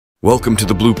Welcome to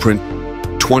the blueprint,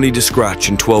 20 to scratch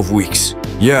in 12 weeks.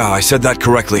 Yeah, I said that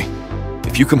correctly.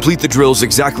 If you complete the drills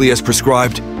exactly as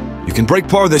prescribed, you can break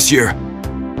par this year.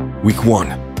 Week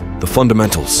 1, the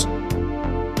fundamentals.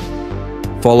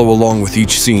 Follow along with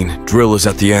each scene, drill is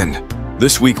at the end.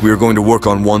 This week we are going to work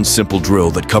on one simple drill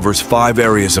that covers 5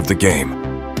 areas of the game: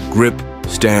 grip,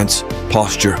 stance,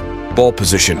 posture, ball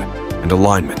position, and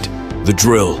alignment. The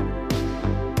drill.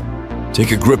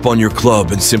 Take a grip on your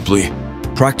club and simply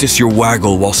practice your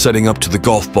waggle while setting up to the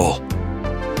golf ball.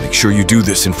 Make sure you do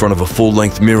this in front of a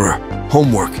full-length mirror.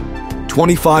 Homework: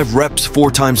 25 reps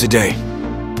 4 times a day.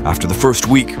 After the first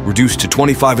week, reduce to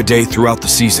 25 a day throughout the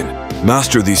season.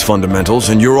 Master these fundamentals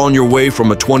and you're on your way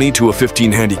from a 20 to a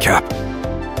 15 handicap.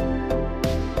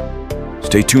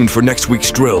 Stay tuned for next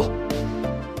week's drill.